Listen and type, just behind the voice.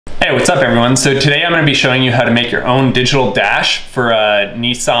Hey, what's up everyone? So today I'm going to be showing you how to make your own digital dash for a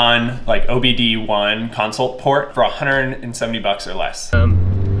Nissan like OBD1 console port for 170 bucks or less. Let's see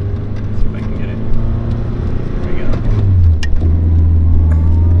if I can get it. There we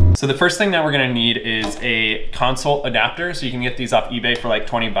go. So the first thing that we're going to need is a console adapter. So you can get these off eBay for like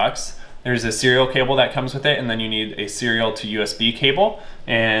 20 bucks. There's a serial cable that comes with it, and then you need a serial to USB cable,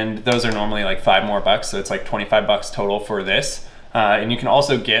 and those are normally like $5 more, so it's like 25 bucks total for this. And you can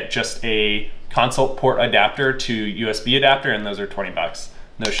also get just a console port adapter to USB adapter, and those are 20 bucks.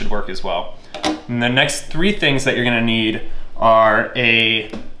 Those should work as well. And the next three things that you're gonna need are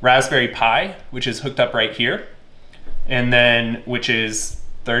a Raspberry Pi, which is hooked up right here, and then which is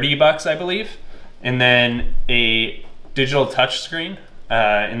 30 bucks, I believe. And then a digital touch screen,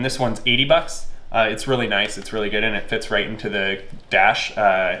 and this one's 80 bucks. It's really nice, it's really good, and it fits right into the dash,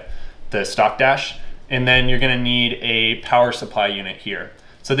 the stock dash. And then you're gonna need a power supply unit here.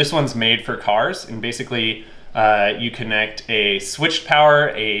 So this one's made for cars, and basically you connect a switched power,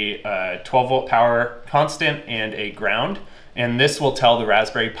 a 12 volt power constant, and a ground. And this will tell the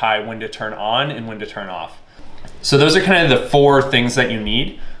Raspberry Pi when to turn on and when to turn off. So those are kind of the four things that you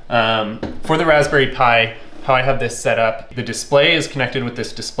need. For the Raspberry Pi, how I have this set up, the display is connected with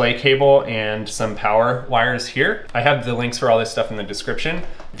this display cable and some power wires here. I have the links for all this stuff in the description.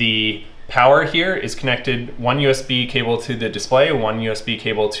 The power here is connected, one USB cable to the display, one USB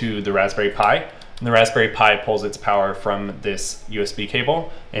cable to the Raspberry Pi. And the Raspberry Pi pulls its power from this USB cable,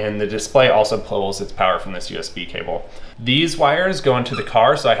 and the display also pulls its power from this USB cable. These wires go into the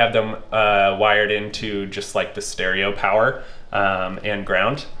car, so I have them wired into just like the stereo power and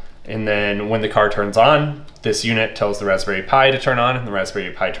ground. And then when the car turns on, this unit tells the Raspberry Pi to turn on, and the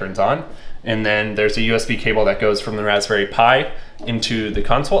Raspberry Pi turns on. And then there's a USB cable that goes from the Raspberry Pi into the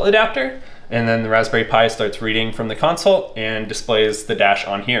console adapter. And then the Raspberry Pi starts reading from the console and displays the dash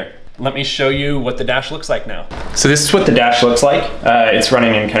on here. Let me show you what the dash looks like now. So this is what the dash looks like. It's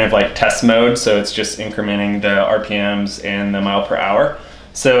running in kind of like test mode, so it's just incrementing the RPMs and the mile per hour.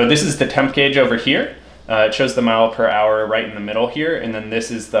 So this is the temp gauge over here. It shows the mile per hour right in the middle here, and then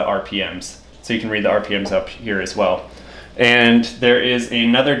this is the RPMs. So you can read the RPMs up here as well. And there is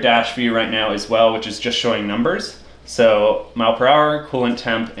another dash view right now as well, which is just showing numbers. So mile per hour, coolant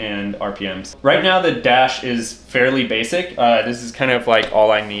temp, and RPMs. Right now the dash is fairly basic. This is kind of like all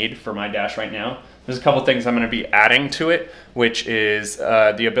I need for my dash right now. There's a couple things I'm going to be adding to it, which is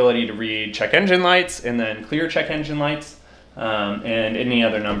the ability to read check engine lights and then clear check engine lights. And any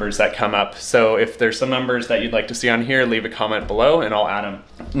other numbers that come up. So if there's some numbers that you'd like to see on here, leave a comment below and I'll add them.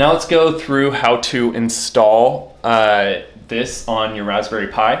 Now let's go through how to install this on your Raspberry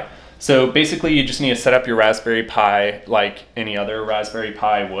Pi. So basically you just need to set up your Raspberry Pi like any other Raspberry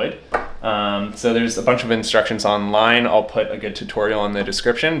Pi would. So there's a bunch of instructions online. I'll put a good tutorial in the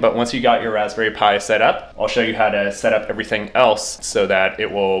description, but once you got your Raspberry Pi set up, I'll show you how to set up everything else so that it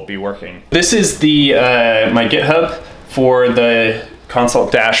will be working. This is the my GitHub for the console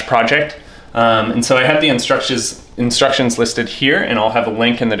dash project. And so I have the instructions listed here, and I'll have a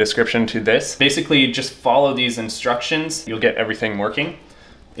link in the description to this. Basically, just follow these instructions. You'll get everything working.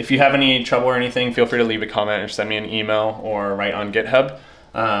 If you have any trouble or anything, feel free to leave a comment or send me an email or write on GitHub.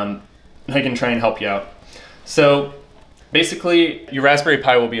 I can try and help you out. So basically, your Raspberry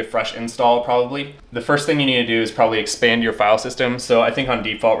Pi will be a fresh install probably. The first thing you need to do is probably expand your file system. So I think on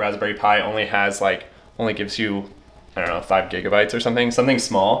default, Raspberry Pi only gives you, I don't know, 5 gigabytes or something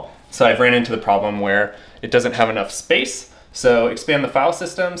small. So I've ran into the problem where it doesn't have enough space. So expand the file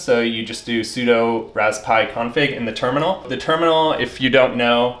system. So you just do sudo raspi config in the terminal. The terminal, if you don't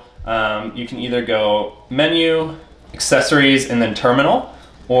know, you can either go menu, accessories, and then terminal,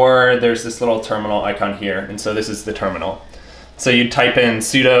 or there's this little terminal icon here. And so this is the terminal. So you type in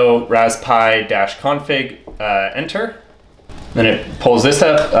sudo raspi-config, enter. Then it pulls this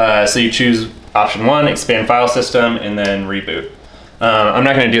up. So you choose option 1, expand file system, and then reboot. I'm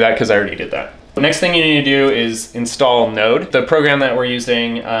not going to do that because I already did that. The next thing you need to do is install Node. The program that we're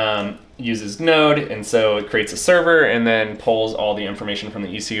using uses Node, and so it creates a server and then pulls all the information from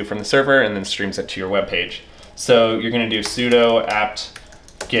the ECU from the server and then streams it to your web page. So you're going to do sudo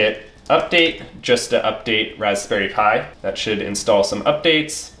apt-get update just to update Raspberry Pi. That should install some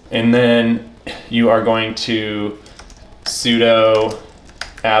updates. And then you are going to sudo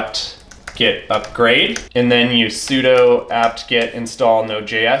apt-get upgrade, and then you sudo apt-get install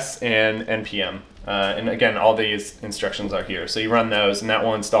Node.js and npm. And again, all these instructions are here. So you run those, and that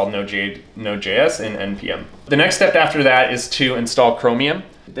will install Node.js and npm. The next step after that is to install Chromium.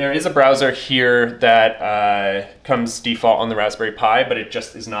 There is a browser here that comes default on the Raspberry Pi, but it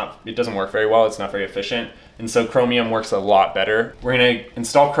just is not, it doesn't work very well. It's not very efficient. and so Chromium works a lot better. We're gonna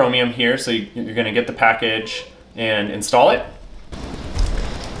install Chromium here, so you're gonna get the package and install it.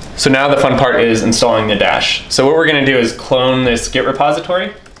 So now the fun part is installing the dash. So what we're gonna do is clone this Git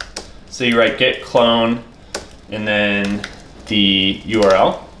repository. So you write git clone and then the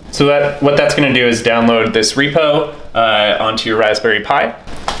URL. So what that's gonna do is download this repo onto your Raspberry Pi.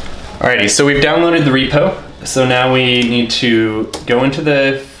 Alrighty, so we've downloaded the repo. So now we need to go into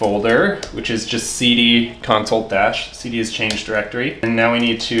the folder, which is just cd console dash. cd is change directory. And now we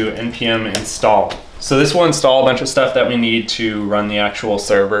need to npm install. So this will install a bunch of stuff that we need to run the actual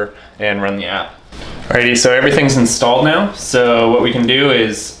server and run the app. Alrighty, so everything's installed now. So what we can do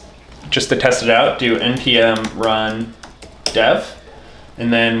is, just to test it out, do npm run dev.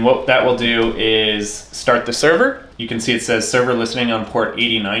 And then what that will do is start the server. You can see it says server listening on port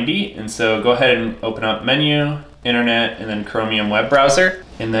 8090. And so go ahead and open up menu, internet, and then Chromium web browser.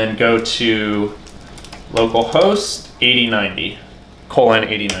 And then go to localhost 8090, colon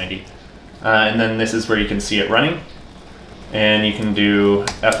 8090. And then this is where you can see it running. And you can do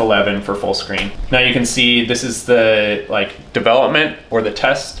F11 for full screen. Now you can see this is the development or the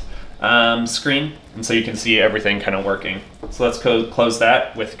test screen. And so you can see everything kind of working. So let's close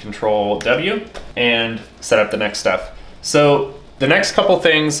that with Control W and set up the next stuff. So the next couple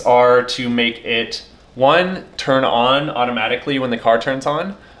things are to make it, one, turn on automatically when the car turns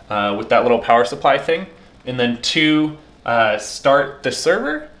on with that little power supply thing. And then two, start the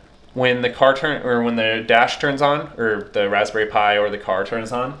server when the when the dash turns on, or the Raspberry Pi or the car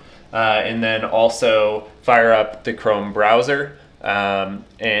turns on. And then also fire up the Chrome browser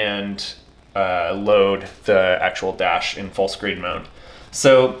and load the actual dash in full screen mode.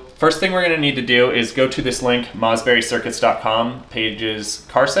 So first thing we're going to need to do is go to this link, mausberrycircuits.com, pages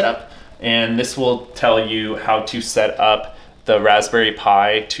car setup, and this will tell you how to set up the Raspberry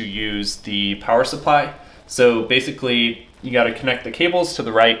Pi to use the power supply. So basically you got to connect the cables to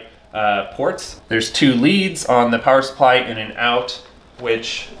the right ports. There's two leads on the power supply in and out,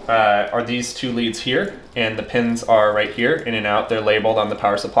 which are these two leads here, and the pins are right here, in and out. They're labeled on the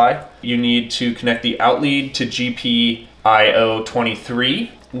power supply. You need to connect the out lead to GPIO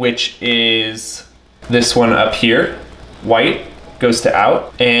 23, which is this one up here. White goes to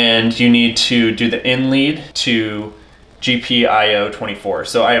out, and you need to do the in lead to GPIO 24.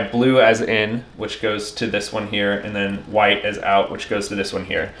 So I have blue as in, which goes to this one here, and then white as out, which goes to this one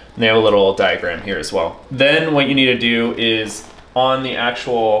here. And they have a little diagram here as well. Then what you need to do is, on the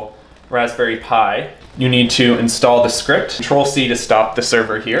actual Raspberry Pi, you need to install the script. Control C to stop the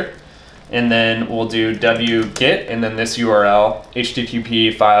server here. And then we'll do wget and then this URL,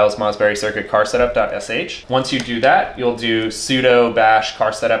 http files mausberrycircuitcarsetup.sh. Once you do that, you'll do sudo bash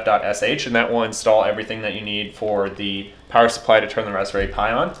carsetup.sh, and that will install everything that you need for the power supply to turn the Raspberry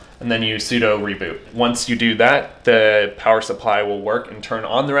Pi on. And then you sudo reboot. Once you do that, the power supply will work and turn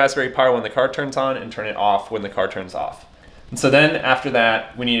on the Raspberry Pi when the car turns on and turn it off when the car turns off. And so then after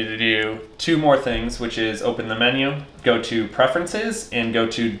that, we need to do two more things, which is open the menu, go to preferences, and go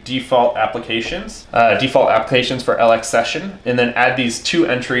to default applications for LX session, and then add these two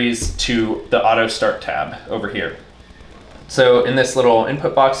entries to the auto start tab over here. So in this little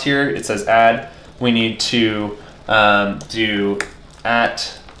input box here, it says add. We need to do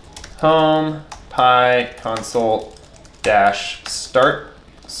at home pi console dash start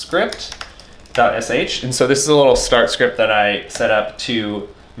script .sh. And so this is a little start script that I set up to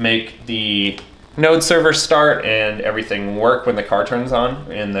make the node server start and everything work when the car turns on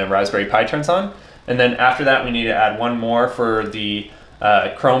and the Raspberry Pi turns on. And then after that, we need to add one more for the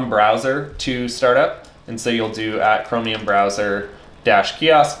Chrome browser to start up. And so you'll do at Chromium browser dash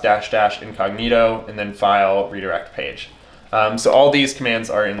kiosk dash dash incognito and then file redirect page. So all these commands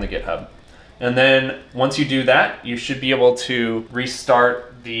are in the GitHub. And then once you do that, you should be able to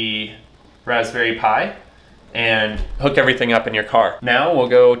restart the Raspberry Pi and hook everything up in your car. Now we'll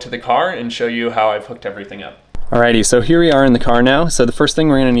go to the car and show you how I've hooked everything up. Alrighty, so here we are in the car now. So the first thing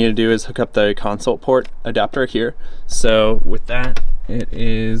we're gonna need to do is hook up the console port adapter here. So with that,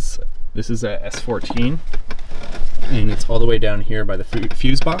 this is a S14, and it's all the way down here by the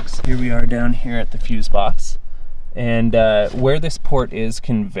fuse box. Here we are down here at the fuse box. And where this port is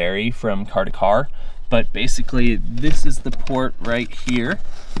can vary from car to car, but basically this is the port right here.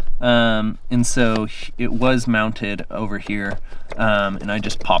 And so it was mounted over here, and I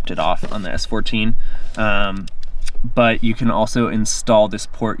just popped it off on the S14. But you can also install this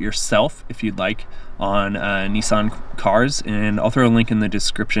port yourself if you'd like on Nissan cars, and I'll throw a link in the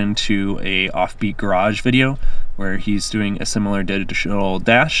description to a Offbeat Garage video where he's doing a similar digital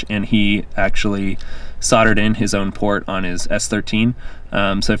dash, and he actually soldered in his own port on his S13.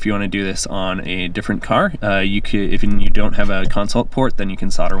 So if you want to do this on a different car, you could, if you don't have a console port, then you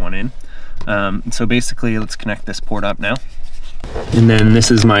can solder one in. So basically, let's connect this port up now. And then this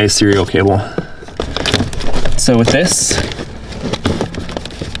is my serial cable. So with this,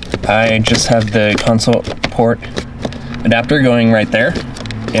 I just have the console port adapter going right there.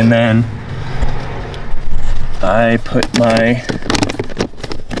 And then I put my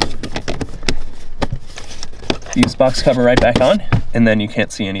fuse box cover right back on, and then you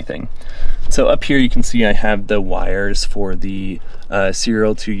can't see anything. So up here you can see I have the wires for the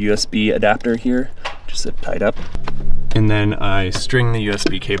serial to USB adapter here, just zip tied up. And then I string the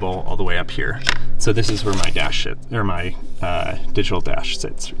USB cable all the way up here. So this is where my dash sits, or my digital dash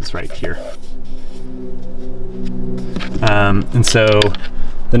sits, is right here. And so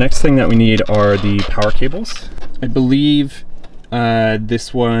the next thing that we need are the power cables. I believe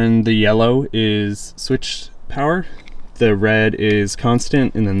this one, the yellow, is switch power, the red is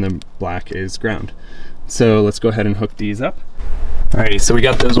constant, and then the black is ground. So let's go ahead and hook these up. Alrighty, so we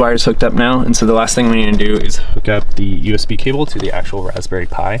got those wires hooked up now, and so the last thing we need to do is hook up the USB cable to the actual Raspberry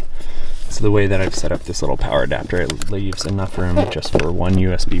Pi. So the way that I've set up this little power adapter, it leaves enough room just for one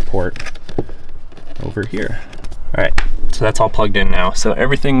USB port over here. Alright, so that's all plugged in now. So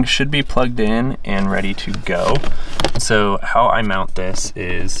everything should be plugged in and ready to go. So how I mount this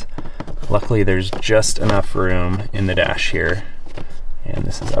is, luckily there's just enough room in the dash here, and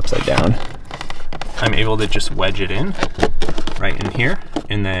this is upside down. I'm able to just wedge it in right in here,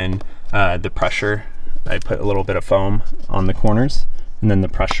 and then the pressure, I put a little bit of foam on the corners, and then the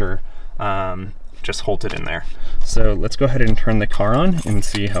pressure just holds it in there. So let's go ahead and turn the car on and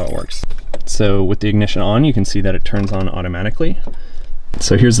see how it works. So with the ignition on, you can see that it turns on automatically.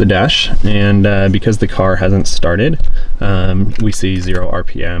 So here's the dash, and because the car hasn't started, we see 0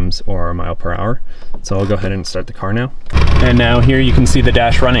 RPMs or mile per hour. So I'll go ahead and start the car now. And now here you can see the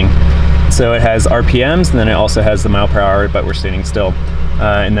dash running. So it has RPMs, and then it also has the mile per hour, but we're standing still.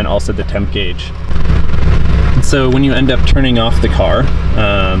 And then also the temp gauge. So when you end up turning off the car,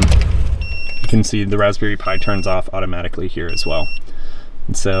 you can see the Raspberry Pi turns off automatically here as well.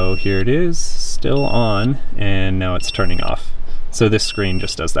 And so here it is, still on, and now it's turning off. So this screen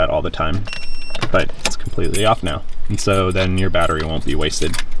just does that all the time, but it's completely off now. And so then your battery won't be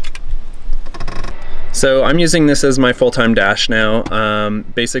wasted. So I'm using this as my full-time dash now.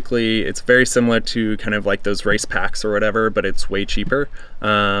 Basically, it's very similar to kind of like those race packs or whatever, but it's way cheaper.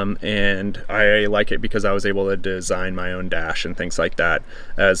 And I like it because I was able to design my own dash and things like that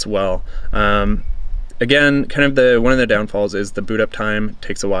as well. Again, kind of one of the downfalls is the boot up time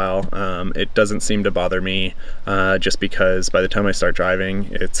takes a while. It doesn't seem to bother me just because by the time I start driving,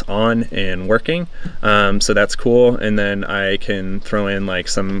 it's on and working. So that's cool. And then I can throw in like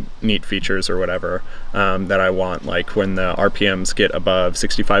some neat features or whatever that I want. Like when the RPMs get above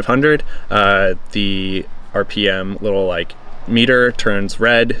 6,500, the RPM little like meter turns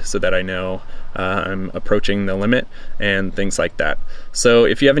red so that I know I'm approaching the limit and things like that. So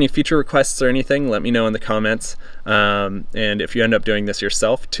if you have any feature requests or anything, let me know in the comments. And if you end up doing this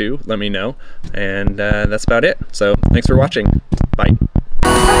yourself too, let me know. And that's about it. So thanks for watching. Bye.